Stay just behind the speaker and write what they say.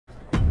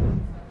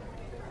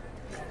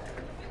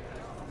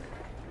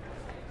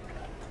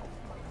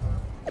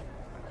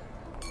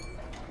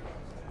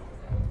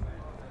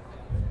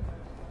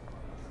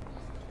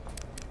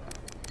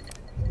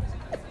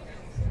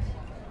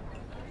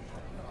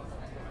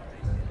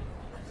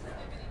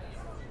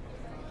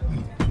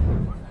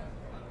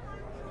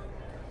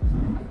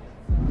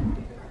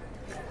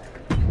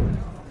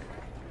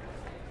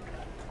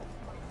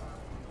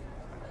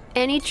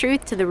Any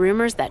truth to the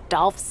rumors that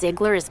Dolph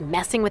Ziggler is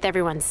messing with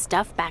everyone's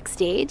stuff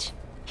backstage?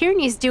 Hearing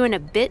he's doing a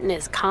bit in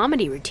his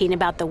comedy routine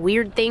about the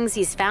weird things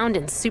he's found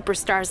in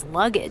superstars'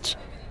 luggage.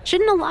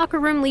 Shouldn't a locker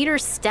room leader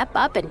step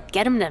up and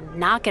get him to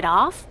knock it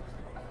off?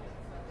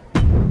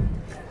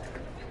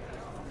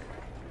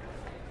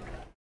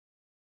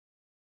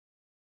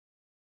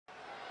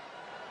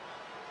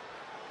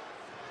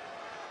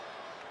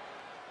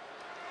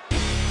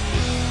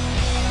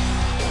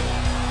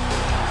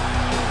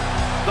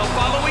 The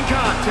following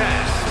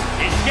contest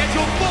is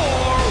scheduled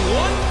for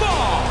one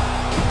fall.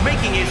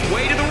 Making his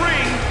way to the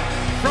ring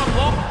from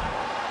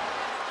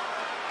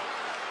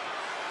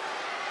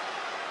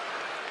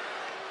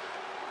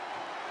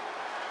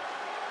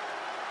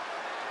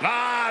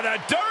the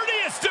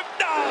dirtiest of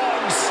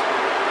dogs,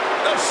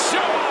 the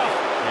show-off,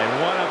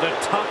 and one of the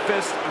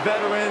toughest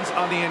veterans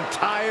on the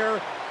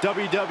entire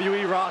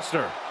WWE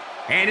roster.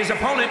 And his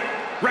opponent,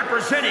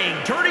 representing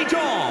Dirty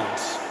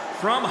Dogs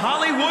from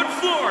Hollywood,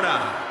 Florida,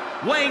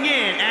 weighing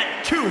in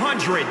at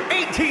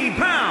 218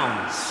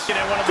 pounds. And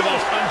one of the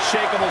most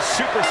unshakable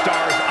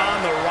superstars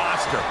on the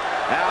roster.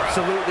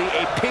 Absolutely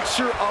a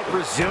picture of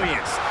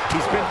resilience.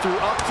 He's been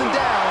through ups and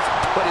downs,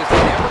 but has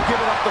never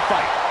given up the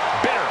fight.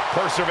 Bitter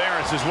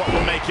perseverance is what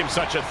will make him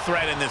such a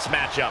threat in this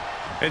matchup.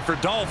 And for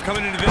Dolph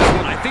coming into this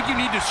one, I think you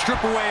need to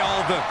strip away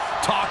all the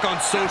talk on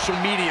social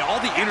media, all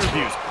the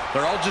interviews.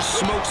 They're all just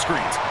smoke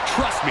screens.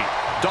 Trust me,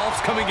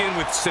 Dolph's coming in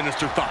with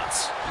sinister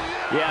thoughts.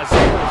 Yeah,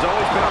 Ziggler has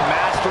always been a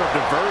master of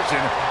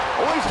diversion,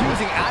 always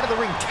using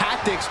out-of-the-ring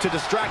tactics to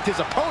distract his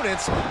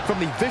opponents from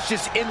the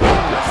vicious in-ring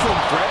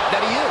wrestling threat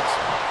that he is.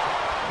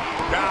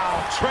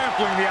 Now,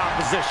 trampling the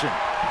opposition.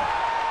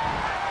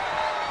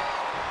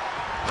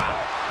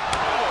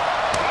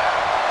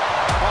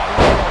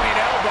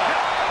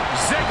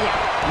 Ziggler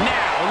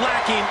now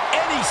lacking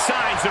any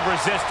signs of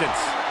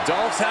resistance.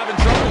 Dolph's having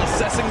trouble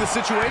assessing the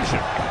situation.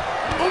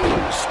 Ooh,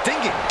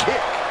 stinging kick.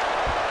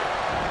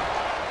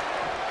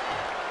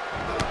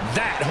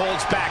 That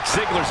holds back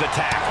Ziggler's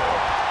attack.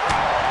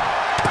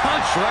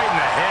 Punch right in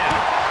the head.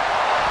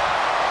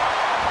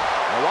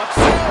 Now watch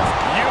this.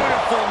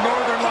 Beautiful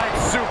Northern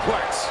Lights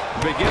suplex.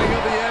 Beginning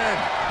of the end.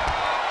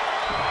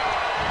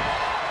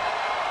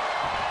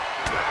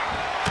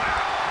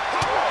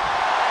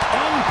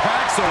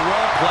 Unpacks a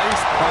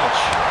well-placed punch.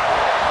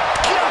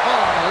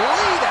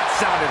 Golly, that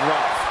sounded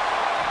rough.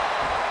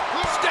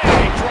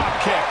 Standing drop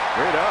kick.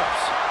 Great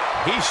ups.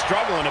 He's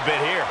struggling a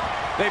bit here.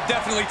 They've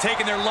definitely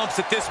taken their lumps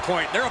at this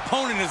point. Their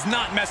opponent is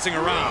not messing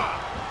around.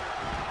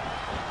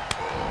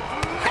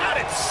 Had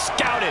it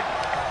scouted.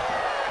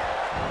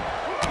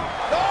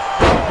 No!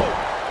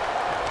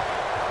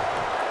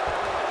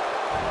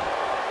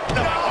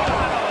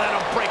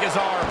 That'll break his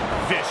arm.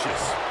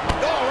 Vicious.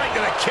 Oh, right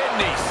to the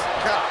kidneys.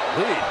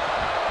 Golly.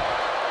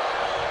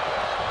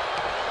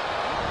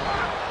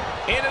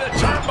 Into the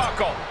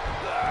turnbuckle.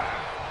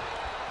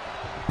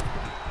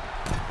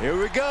 Here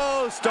we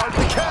go. Start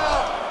the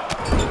count.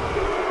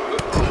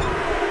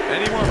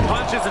 Any more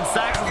punches and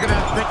Saxon's gonna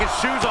have to take his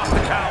shoes off the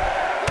count.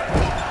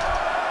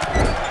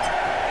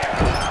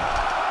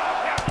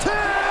 10!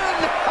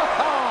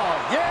 Oh,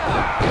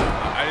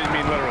 yeah! I didn't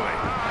mean literally.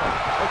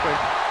 Okay.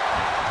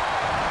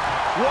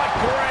 What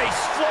grace!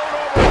 Float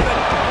over the...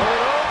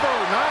 Float over!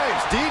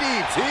 Nice!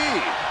 DDT!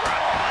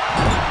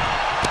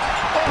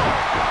 Oh.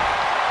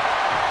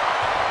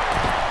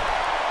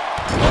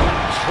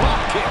 Drop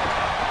kick!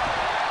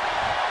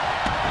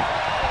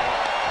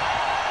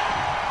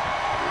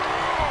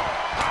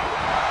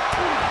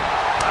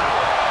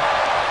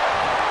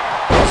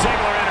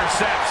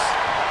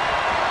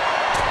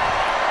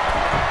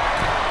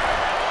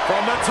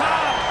 From the top.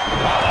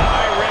 Oh, the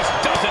high risk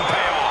doesn't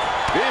pay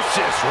off.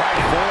 Vicious right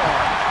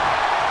forearm.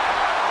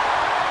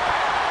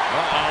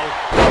 Uh-oh.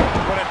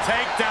 What a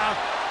takedown.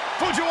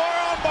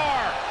 Fujiwara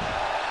armbar.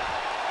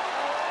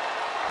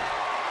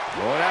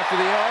 Going after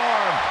the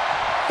arm.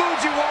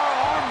 Fujiwara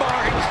armbar.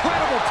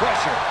 Incredible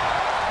pressure.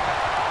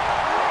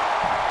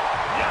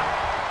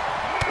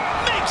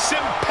 Makes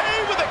him pay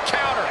with a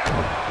counter.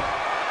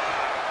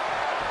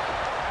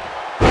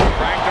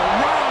 Cranked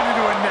around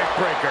into a neck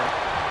breaker.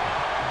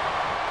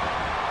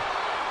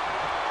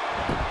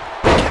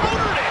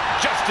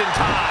 In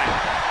time.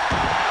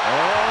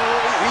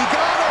 Oh, he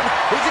got him.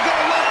 Is he going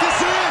to let this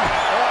in?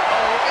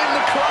 Uh-oh, in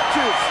the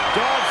clutches.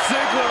 Dolph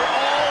Ziggler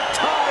all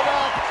tied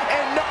up.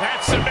 And no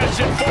that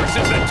submission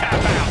forces the tap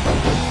out.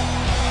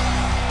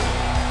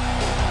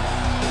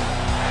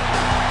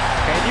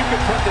 And you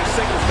can put this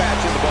singles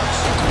match in the books.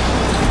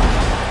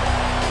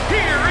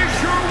 Here is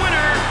your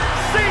winner,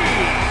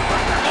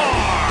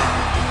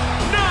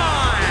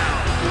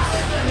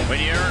 CR9. When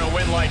you earn a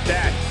win like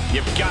that,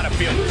 you've got to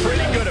feel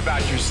pretty good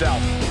about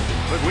yourself.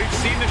 But we've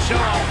seen the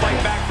show-off fight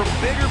back from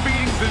bigger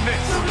beatings than this.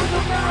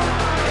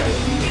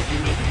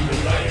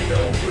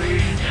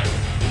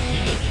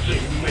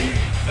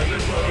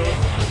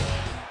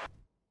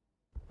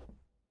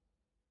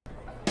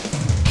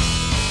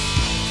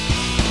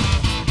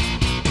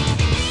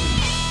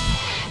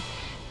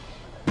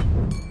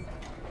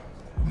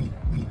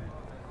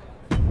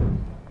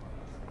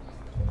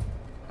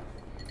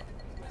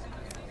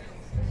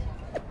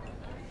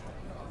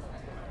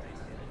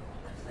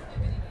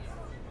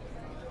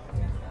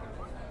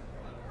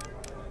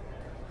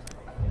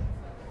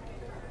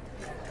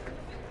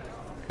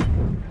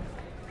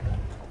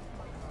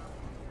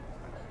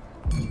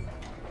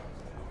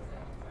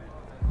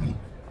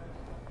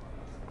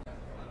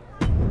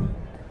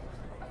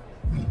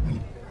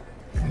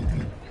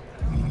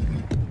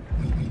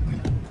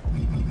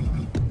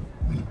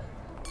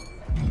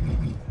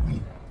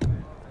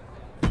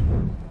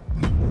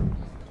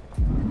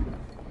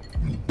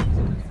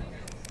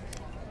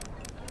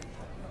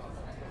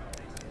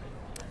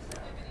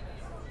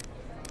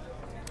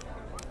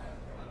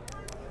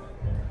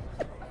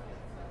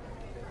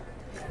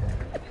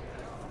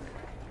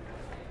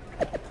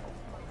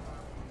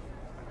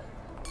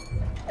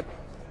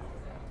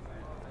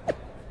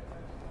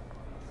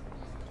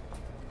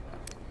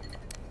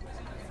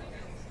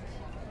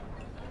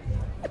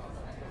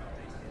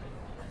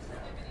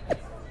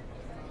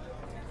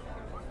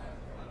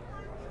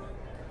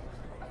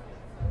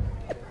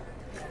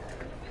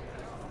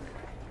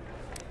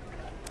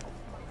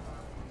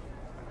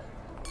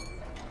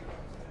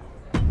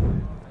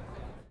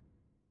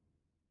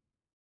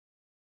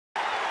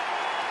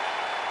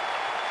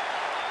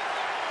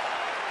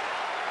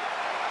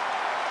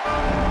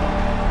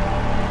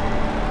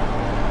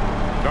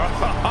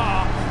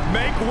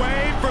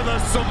 way for the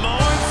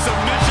Samoan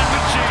submission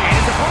machine. And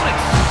his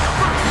opponents,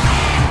 first,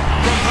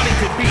 from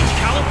Huntington Beach,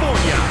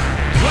 California,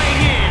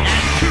 weighing in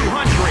at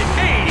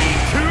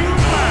 282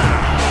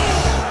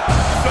 pounds,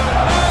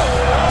 Samoa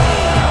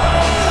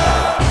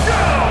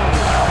Joe!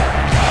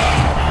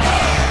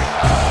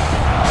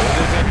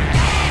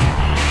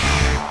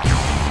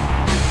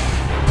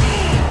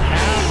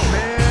 Half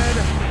man,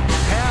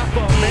 half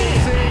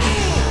amazing,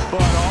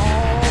 but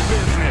all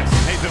business.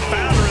 He's the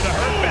founder of the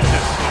Hurt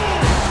Business.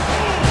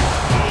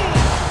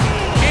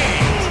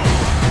 And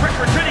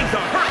representing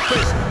the Hurt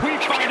Business, We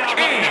find out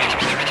right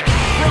now.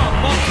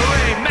 from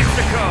Monterrey,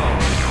 Mexico,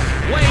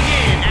 weighing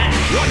in at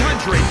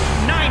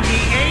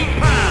 198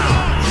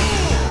 pounds,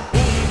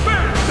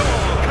 Humberto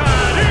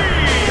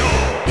Carrillo.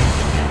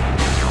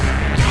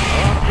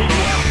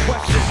 People have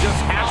questioned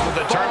just how will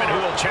determine who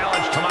will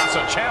challenge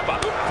Tommaso Ciampa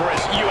for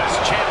his U.S.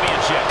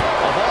 Championship.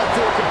 Of all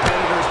four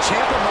competitors,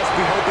 Ciampa must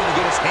be hoping to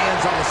get his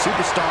hands on the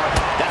superstar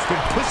that's been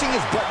pushing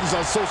his buttons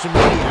on social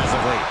media as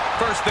of late.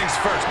 First things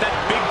first, that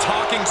big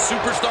talking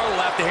superstar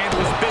will have to handle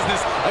his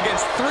business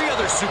against 3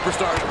 other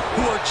superstars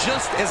who are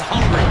just as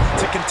hungry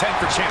to contend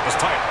for Ciampa's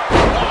title.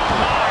 Oh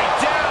my,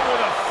 down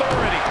with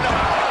authority. No,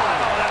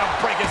 that'll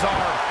break his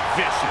arm.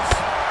 Vicious.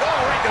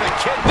 Oh, right to the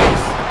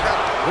kidneys.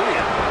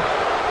 Hallelujah.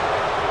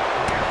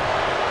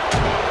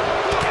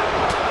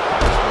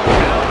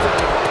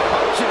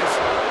 Punches.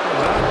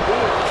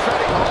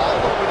 Treading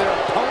all over their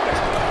opponent.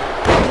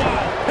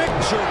 Wow,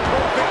 picture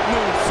perfect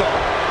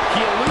moonsault. He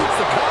eludes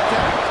the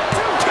contact.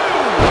 2-2.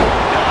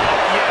 Not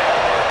yet.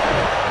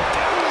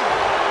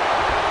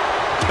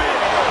 Big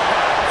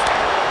impact.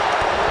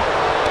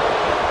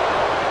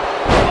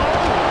 Oh,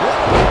 what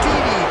a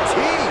DDT.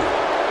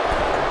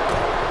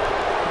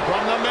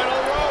 From the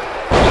middle rope.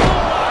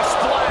 Oh, a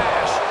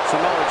splash.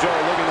 Samoa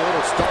Joe looking a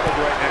little startled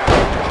right now.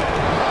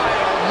 My,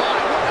 oh my,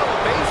 what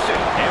elevation.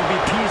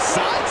 MVP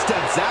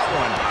sidesteps that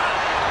one.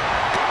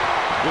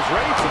 Was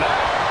ready for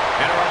that.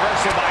 And a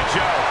reversal by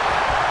Joe.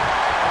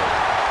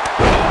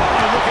 Oh,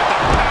 look at the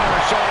power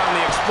shown on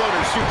the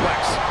exploder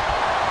suplex.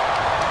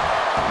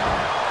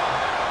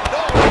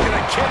 Oh, look at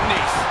the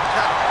kidneys.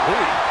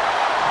 Hallelujah.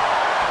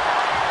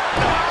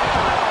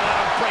 Oh,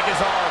 that'll break his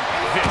arm.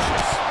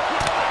 Vicious.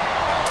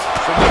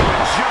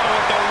 Samoa Joe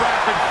with the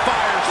rapid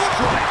fire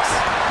strikes.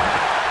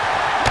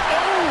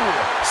 Oh,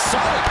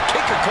 solid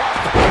kick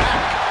across the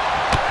back.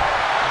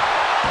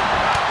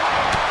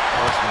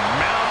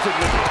 Mounted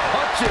with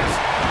punches.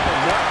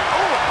 Oh,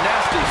 a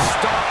nasty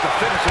stop to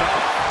finish it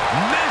off.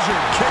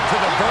 Measured kick to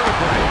the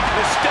vertebrae.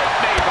 Mistake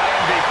made by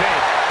MVP.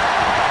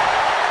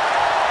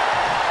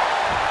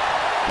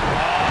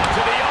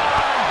 To the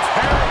arm.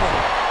 Terrible.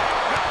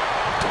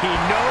 He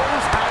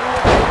knows how to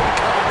avoid the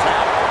cover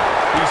tap.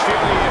 He's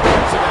feeling the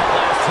effects of that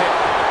last hit.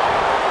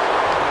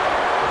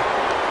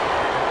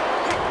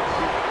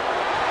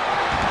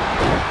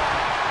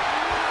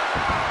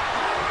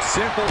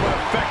 Simple but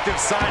effective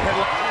side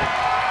headlock.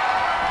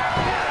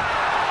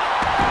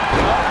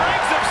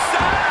 Rings of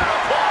Saturn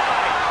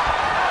applied.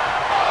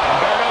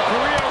 Humberto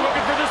Carrillo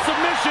looking for the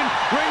submission.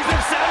 Rings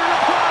of Saturn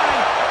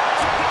applied.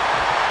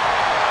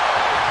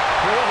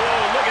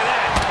 Whoa, look at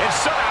that. And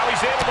somehow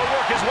he's able to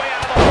work his way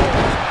out of the hole.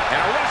 And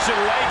a Russian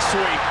leg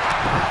sweep.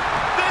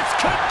 This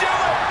could do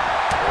it.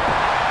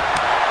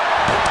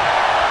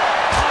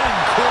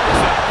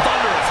 Uncorks a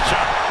thunderous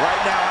chop.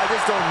 Right now, I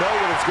just don't know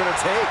what it's going to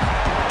take.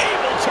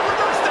 Able to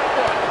reverse that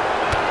one.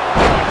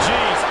 Oh,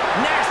 jeez.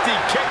 Nasty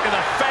kick to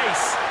the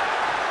face.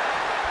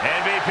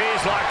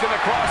 MVP's locked in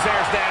the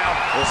crosshairs now.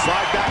 We'll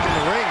slide back in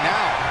the ring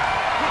now.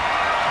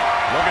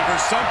 Looking for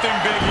something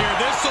big here.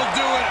 This'll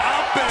do it.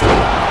 Up and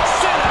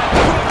set up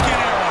quick and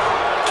arrow.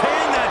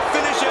 Can that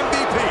finish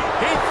MVP?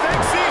 He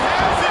thinks he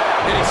has it.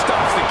 And he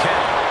stops the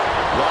count.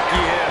 Lucky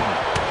him.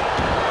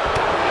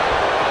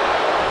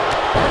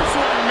 First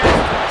one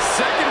missed.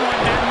 Second one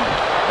didn't.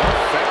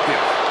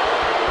 Effective.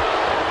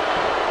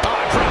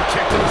 Drop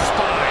kick to the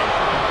spine.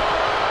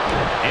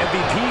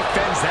 MVP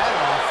fends that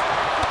off.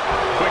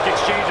 Quick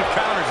exchange of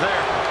counters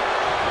there.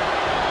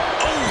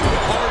 Oh,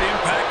 hard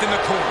impact in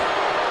the corner.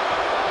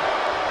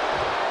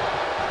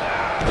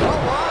 Oh,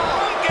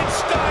 wow.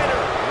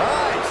 Frankensteiner.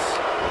 Nice.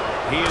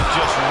 He is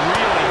just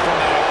reeling from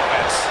that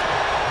offense.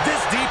 This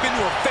deep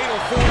into a fatal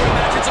four-way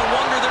match, it's a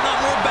wonder they're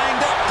not more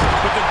banged up.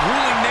 But the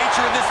grueling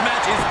nature of this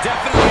match is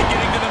definitely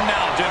getting to them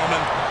now,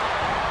 gentlemen.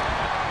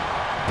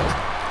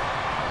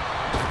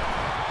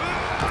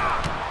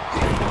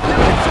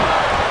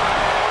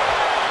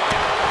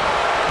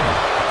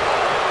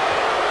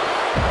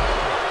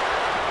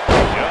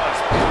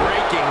 Just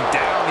breaking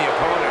down the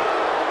opponent.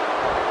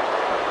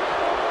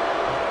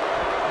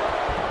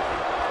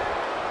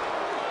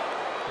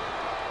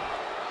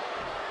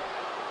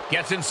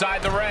 Gets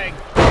inside the ring.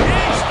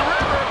 East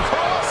River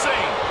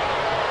crossing.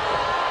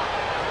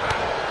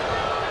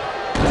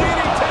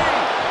 DDT.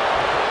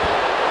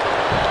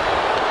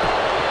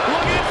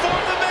 Looking for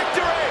the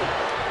victory.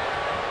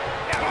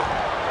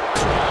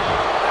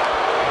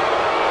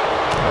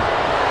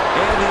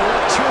 And the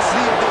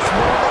electricity of this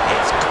moment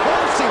is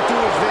coursing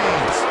through his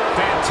veins.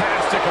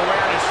 Fantastic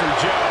awareness from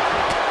Joe.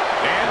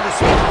 And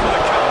responds with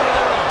a counter of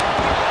their own.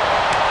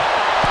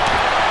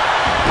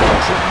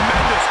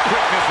 Tremendous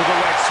quickness with the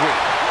leg sweep.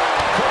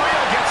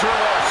 Korea gets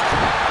reversed.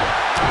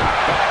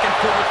 Back and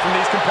forth from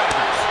these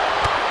competitors.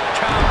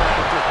 Counter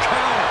after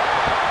counter.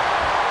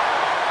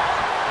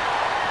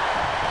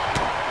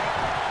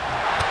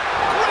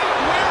 Great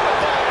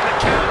wherewithal on the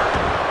counter.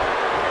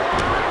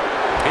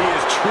 He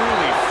is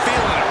truly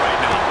feeling it right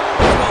now.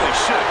 Well, he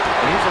should.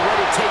 And he's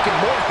already taken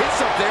more hits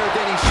up there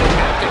than he should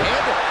have to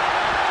handle.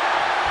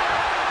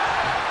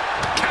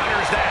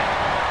 Counters that.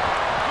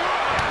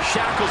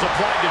 Shackles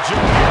applied to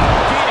Junior.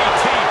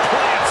 DDT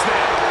plants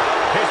that.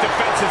 His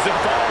defenses have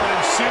fallen,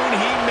 and soon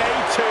he may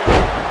too.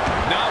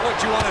 Not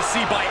what you want to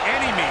see by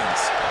any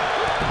means.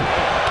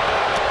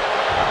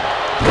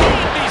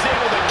 And he's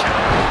able to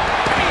counter.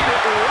 Paid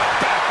it right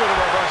back with a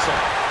reversal.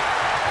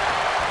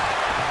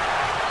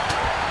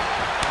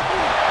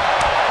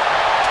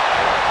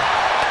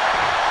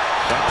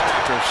 Shot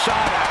after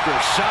shot after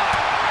shot.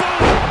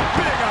 Boom!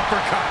 Big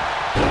uppercut.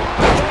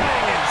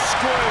 Banging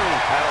screw.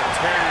 That'll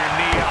tear your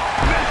knee up.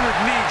 Measured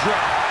knee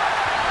drop.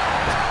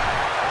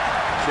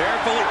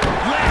 Carefully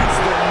lands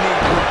the knee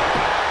drop.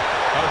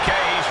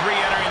 Okay, he's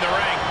re-entering the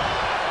ring.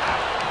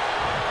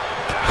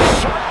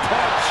 Sharp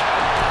punch.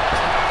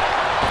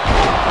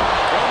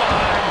 From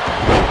behind.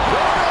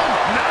 Roman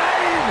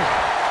 9.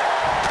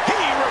 He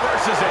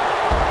reverses it.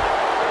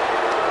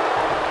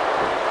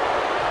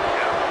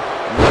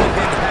 Let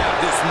him have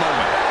this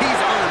moment.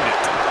 He's earned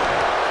it.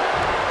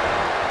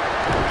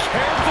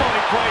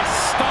 Carefully placed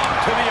stomp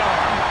to the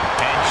arm.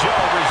 And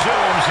Joe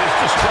resumes his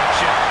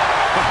destruction.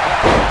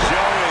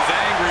 Joe is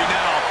angry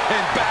now,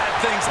 and bad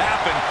things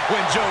happen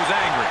when Joe's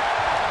angry.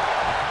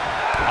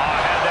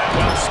 Oh, had that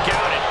well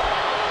scouted.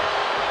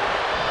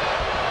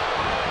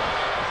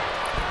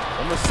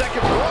 From the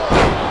second row.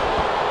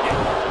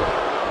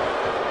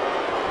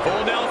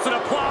 Full Nelson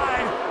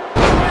applied.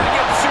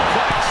 Dragon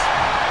suplex.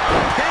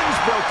 Pin's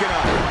broken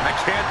up. I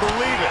can't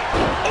believe it.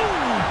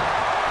 Ooh.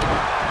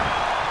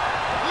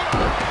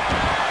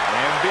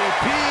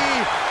 MVP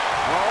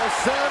all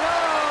set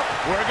up.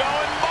 We're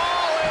going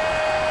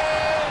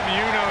ballin'.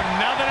 You know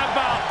nothing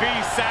about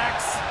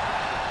B-Sacks.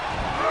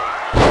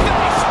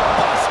 Face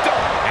buster.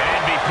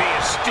 MVP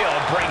is still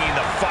bringing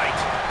the fight.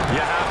 You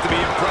have to be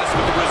impressed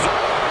with the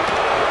result.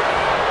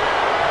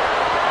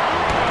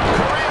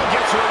 Korea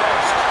gets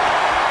reversed.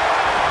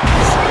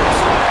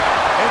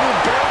 And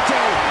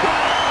Umberto.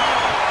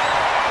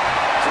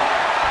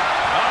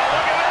 Oh,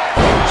 look at that.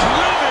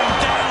 Driven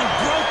down,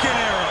 broken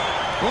arrow.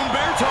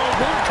 Umberto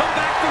won't come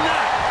back from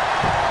that.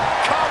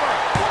 Cover.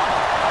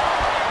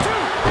 1, 2.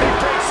 He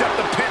breaks up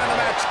the pin and the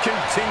match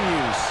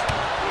continues.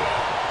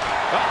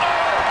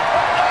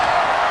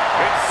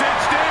 It's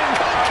cinched in.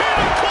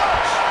 Coquina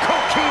clutch.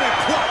 Coquina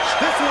clutch.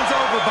 This one's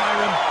over,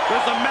 Byron.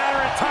 It's a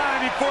matter of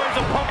time before his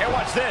opponent. Hey,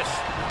 watch this.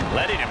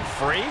 Letting him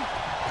free?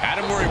 Had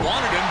him where he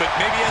wanted him, but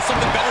maybe he has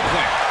something better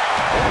planned.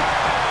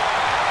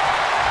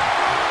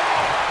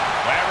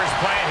 Whatever's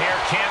playing here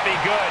can't be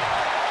good.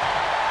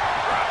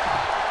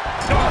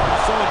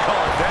 Someone call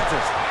a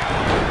dentist.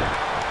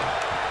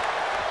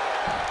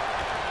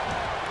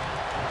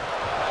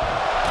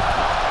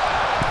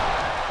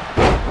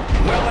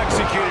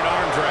 Well-executed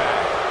arm drag.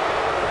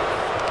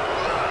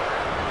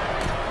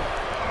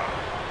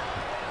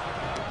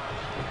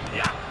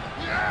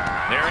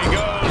 There he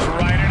goes,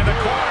 right into the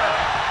corner.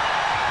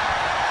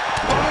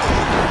 Boom!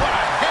 What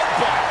a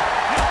headbutt!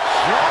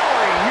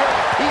 Jarring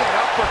European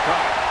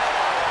uppercut.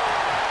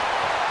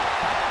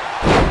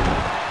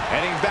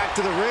 Heading back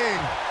to the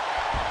ring.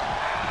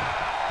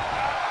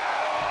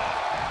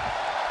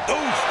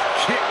 Oof!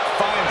 Kick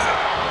finds it.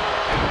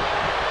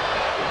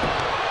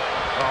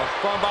 Oh,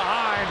 from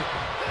behind.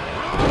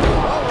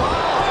 Oh, wow.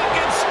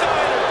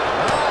 Steiner.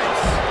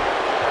 Nice.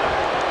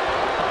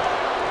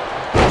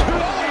 2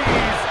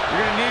 knees.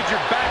 You're going to need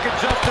your back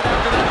adjusted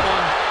after that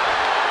one.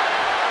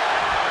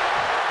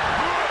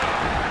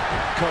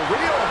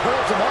 Carrillo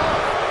holds him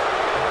off.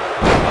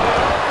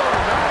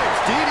 Oh, nice.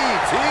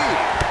 DDT.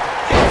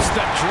 It's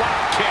the drop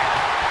kick.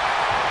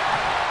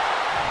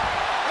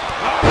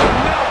 Oh,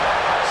 no.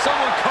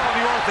 Someone call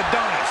the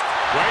orthodontist.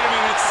 Wait a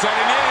minute.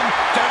 Setting in.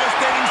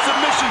 Devastating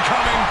submission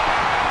coming.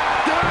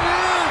 There it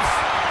is.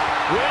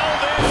 Will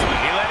this?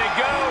 He let it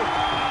go.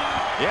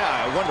 Yeah,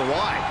 I wonder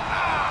why.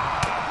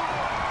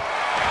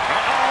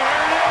 Uh-oh,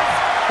 there it is.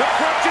 The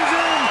clutch is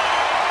in.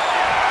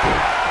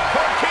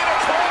 Coquina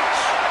clutch.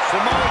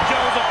 Samoa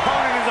Joe's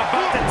opponent is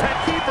about to take.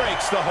 He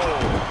breaks the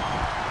hold.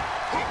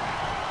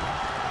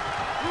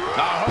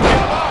 Hook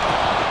him up.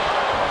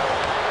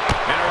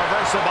 And a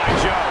reversal by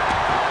Joe.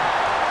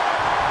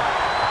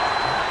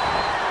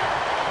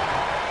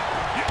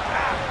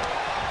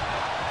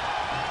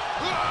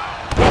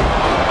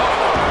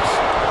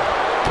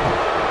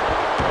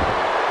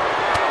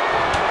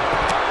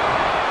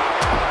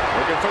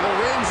 Looking for the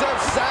rings of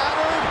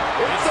Saturn.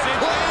 It's a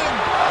clean.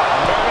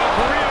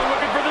 Korea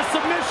looking for the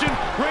submission.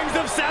 Rings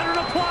of Saturn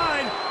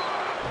applied.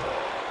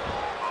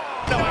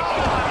 No,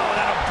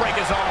 that'll break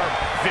his arm.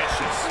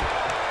 Vicious.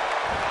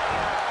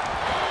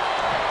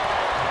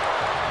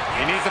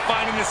 He needs to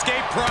find an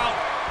escape route.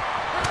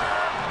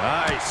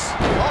 Nice.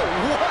 Oh,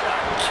 what a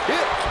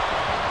kick.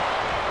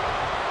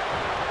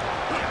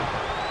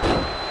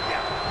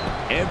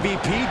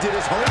 MVP did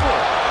his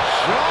homework.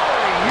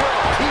 Drawing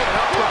European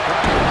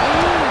uppercut.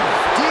 Ooh,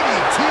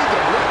 DDT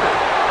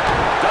delivered.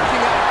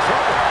 Ducking out of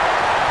trouble.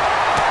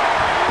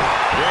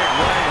 Big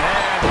right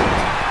hand.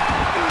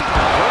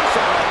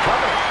 Reversal on a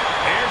cover.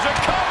 Here's a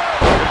cover.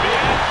 Could be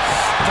it.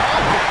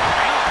 Stop it.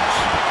 Ouch.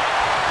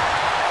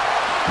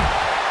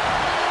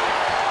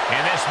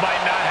 And this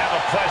might not have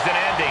a pleasant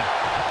ending.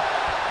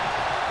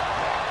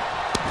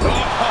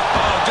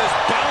 Just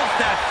bounce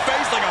that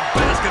face like a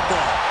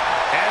basketball.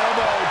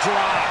 Elbow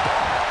drop.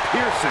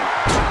 Pearson.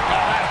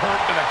 Oh, that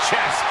hurt to the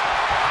chest.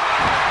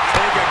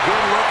 Take a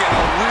good look at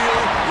a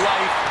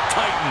real-life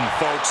Titan,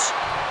 folks.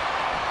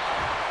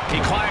 He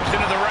climbs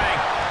into the ring.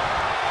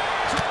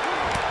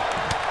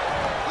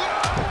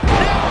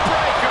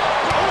 Neckbreaker.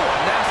 Oh, a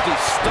nasty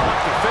stomp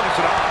to finish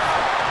it off.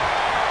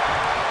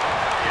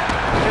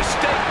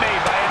 Mistake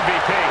made by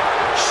MVP.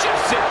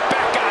 Shifts it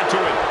back onto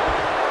it.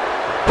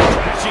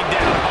 Crashing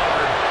down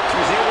hard. He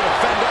was able to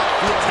fend off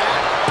the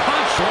attack.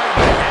 Punch right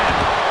in the head.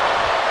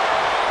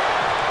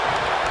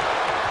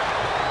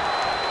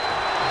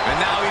 And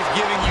now he's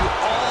giving you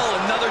all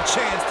another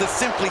chance to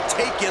simply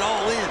take it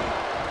all in.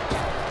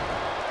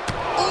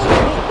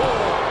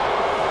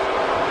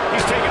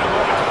 He's taking a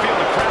moment to feel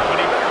the crowd, but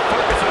he better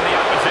focus on the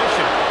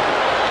opposition.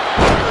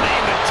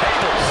 Turning the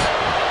tables.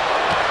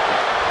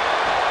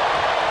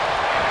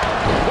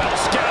 Well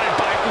scouted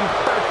by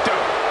Umberto.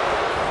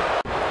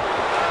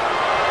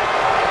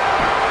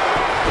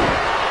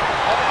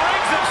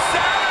 Rings of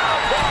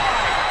Saturday.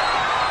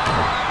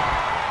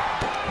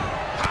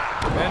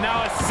 And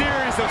now a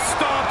series of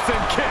stomps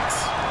and kicks.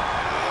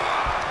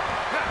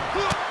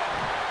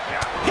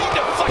 He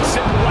deflects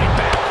it right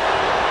back.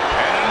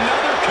 And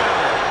another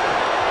counter.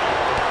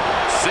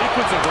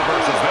 Sequence of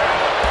reversals there.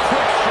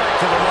 Quick straight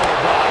to the lower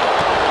body.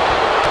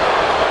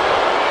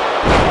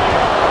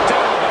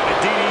 Down by the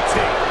DDT.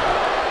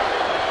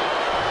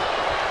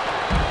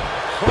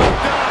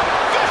 Hooked up.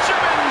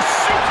 Fisherman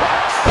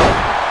suplex.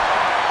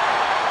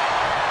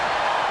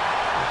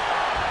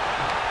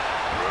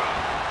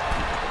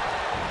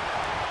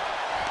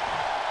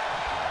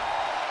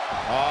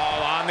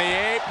 All on the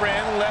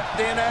apron,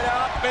 lifting it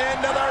up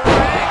into the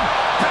ring.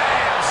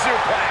 Bam!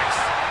 Suplex.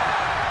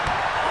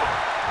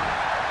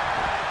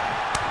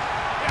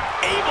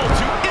 Able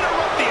to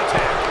interrupt the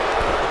attack.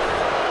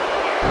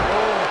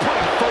 Oh,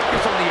 putting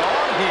focus on the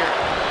arm here.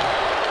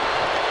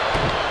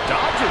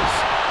 Dodges.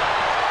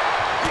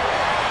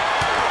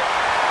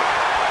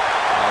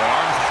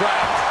 Arms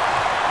trapped.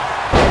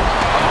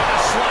 Oh, the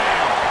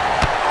slam.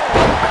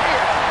 Oh,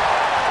 man.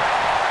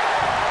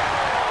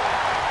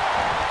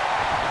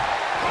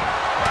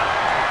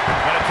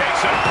 Gonna take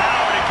some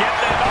power to get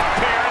them up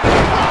here.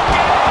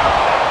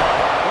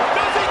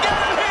 Does he get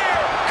it here?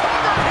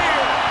 Cover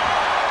here.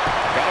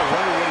 Gotta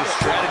wonder what his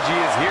strategy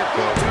is here,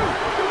 Cole.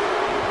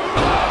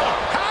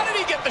 How did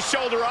he get the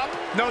shoulder up?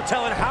 No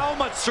telling how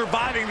much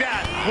surviving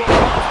that will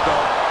cost,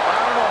 though. I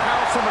don't know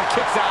how someone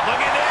kicks out.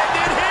 Look at it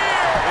ended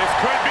here. This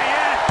could be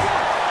it.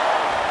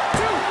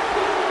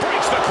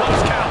 Breaks the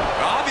close count.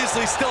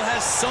 Obviously still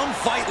has some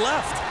fight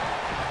left.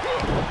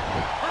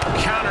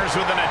 Counters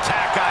with an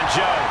attack on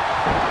Joe.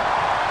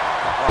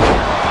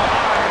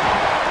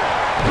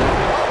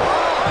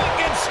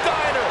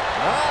 Frankensteiner.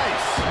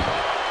 Nice.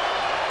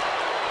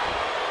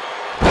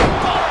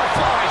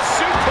 Butterfly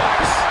suplex.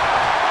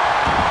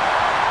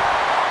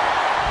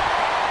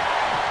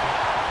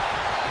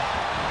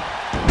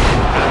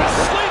 And a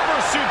sleeper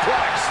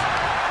suplex.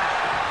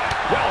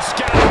 Well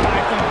scouted by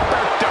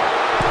Umberto.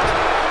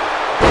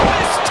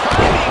 Nice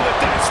timing with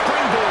that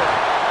springboard.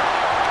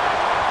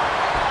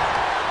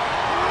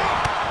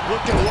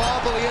 Looking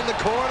wobbly in the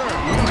corner.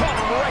 Caught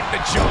him right in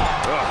the jaw.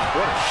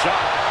 What a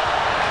shot.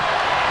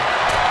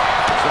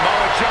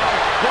 Samoa Joe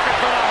looking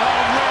for the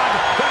home run.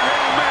 The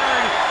Hail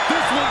Mary.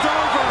 This one's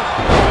over.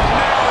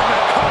 Nail in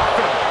the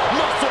coffin.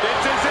 Muscle.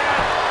 This is it.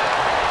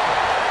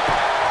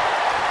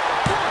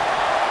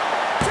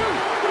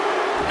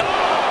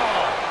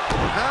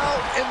 How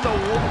in the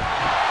world?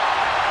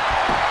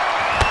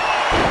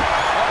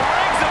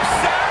 Rings of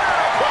Saturn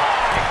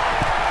apply.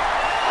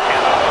 And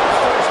the hook's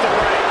forced to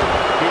break.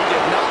 He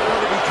did not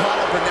want to be caught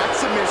up in that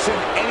submission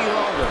any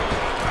longer.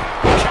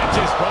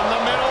 Catches from the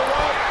middle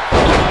rope.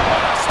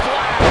 What a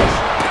splash.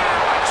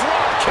 A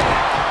drop kick.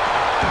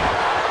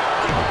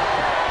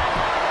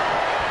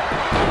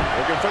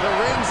 Looking for the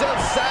rings of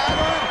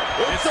Saturn.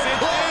 It's a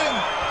clean.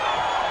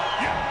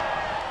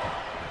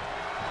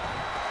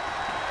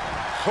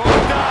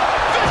 Hooked up.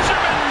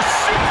 Fisherman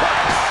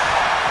suplex.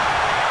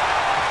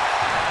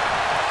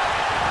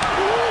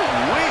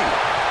 Ooh-wee.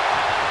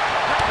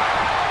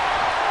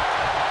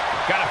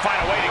 Gotta find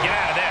a way to get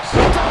out of this.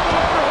 Double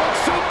overhook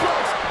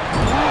suplex.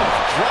 Ooh,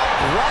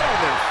 dropped right on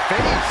their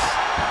face.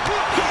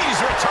 He's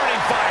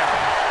returning fire.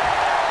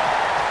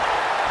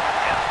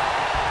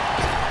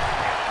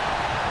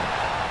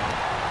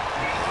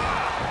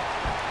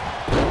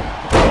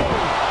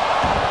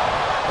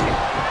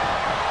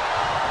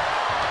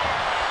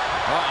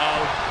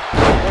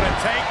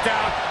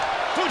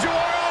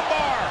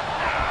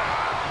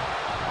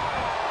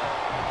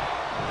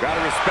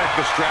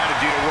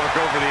 strategy to work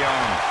over the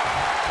arm.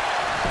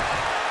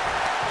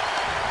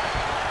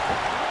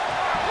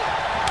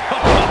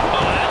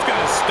 Oh, that's going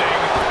to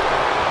sting.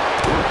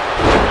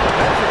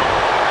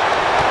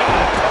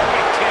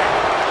 Perfect kick.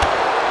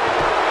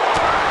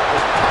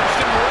 Punched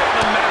him right in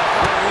the mouth.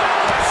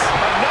 Relentless.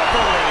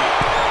 Another lead.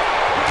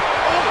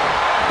 Oh,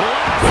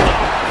 blast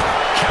off.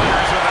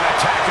 Counters with an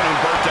attack on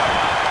Humberto.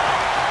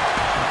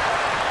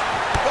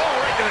 Oh,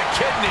 right to the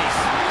kidneys.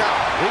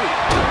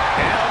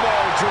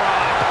 Elbow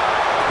drop.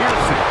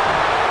 Piercing.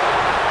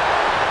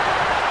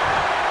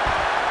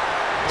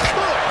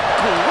 Good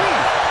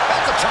grief.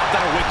 That's a chop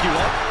that'll wake you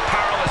up.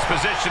 Powerless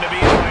position to be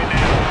in right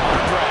now.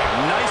 Arm drag.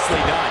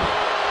 Nicely done.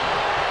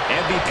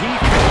 MVP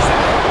finishes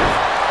that off.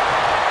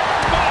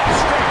 Oh,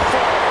 straight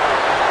forward.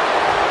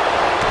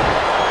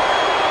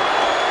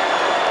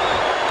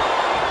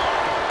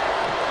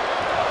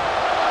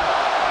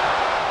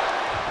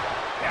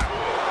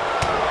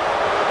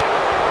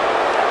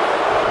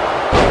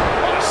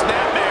 What a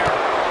snapmare.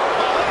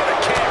 Oh, look at the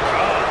kick.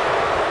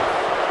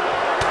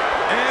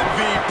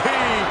 MVP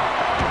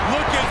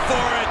looking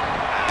for it.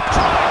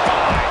 Drive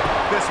by.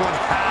 This one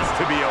has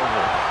to be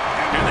over.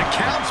 And the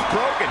count's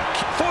broken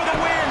for the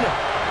win.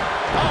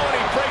 Oh, and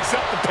he breaks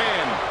up the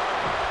pin.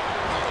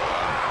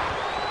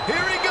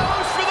 Here he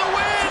goes for the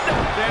win.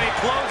 Then he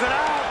closes it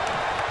out.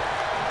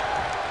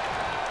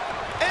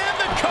 And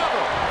the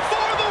cover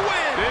for the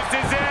win. This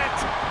is it.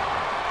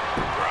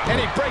 And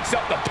he breaks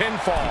up the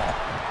pinfall.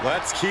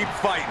 Let's keep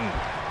fighting.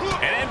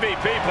 And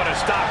MVP put a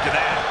stop to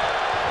that.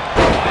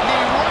 A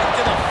knee right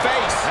to the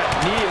face. That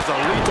knee is a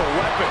lethal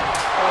weapon.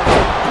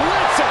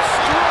 Blitz of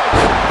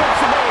strikes from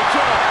Samoa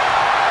Joe.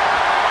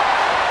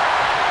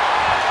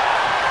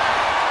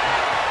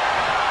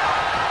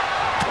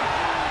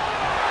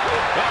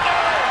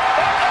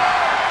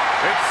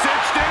 It's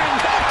cinched in.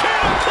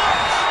 Coquina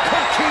clutch.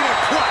 Coquina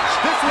clutch.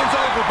 This one's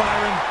over,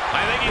 Byron.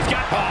 I think he's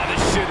got... Oh, this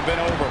should have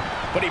been over.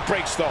 But he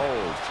breaks the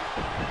hold.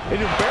 And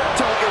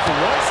Humberto is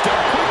one step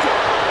quicker.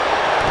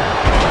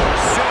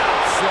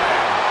 Sit-out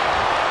slam.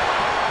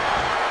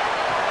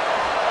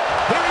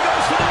 There he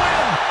goes for the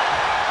win.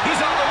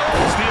 He's on the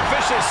ropes. The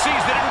official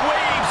sees that and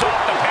waves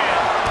off the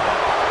pan.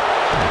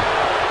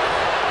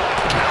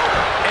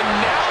 And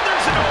now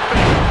there's an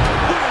opening.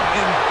 When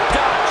in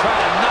doubt, try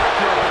to knock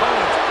your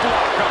opponent's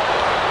block up.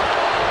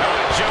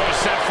 Joe is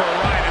set for a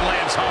ride and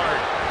lands hard.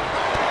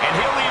 And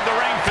he'll leave the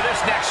ring for this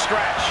next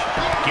stretch.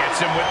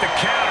 Gets him with the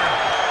counter.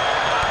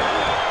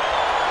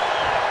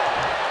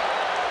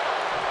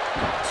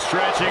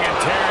 Stretching and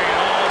tearing it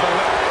all the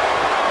way.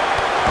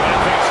 I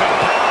think so.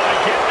 Probably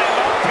getting him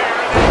up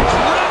here. And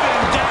then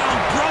driven down,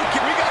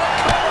 broken. We got a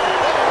cover.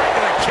 Oh, right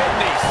to the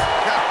kidneys.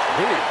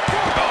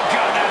 Oh,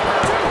 God, that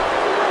hurt.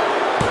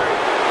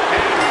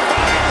 And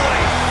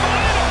finally,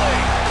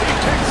 he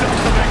picks up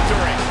the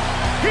victory.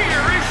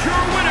 Here is your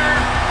winner,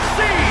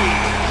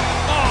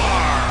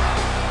 C.R.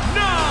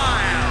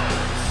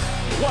 Niles.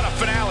 What a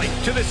finale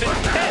to this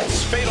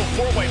intense fatal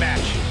four-way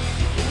match.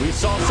 We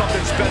saw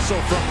something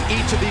special from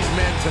each of these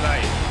men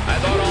tonight. I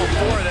thought all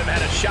four of them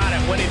had a shot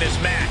at winning this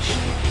match.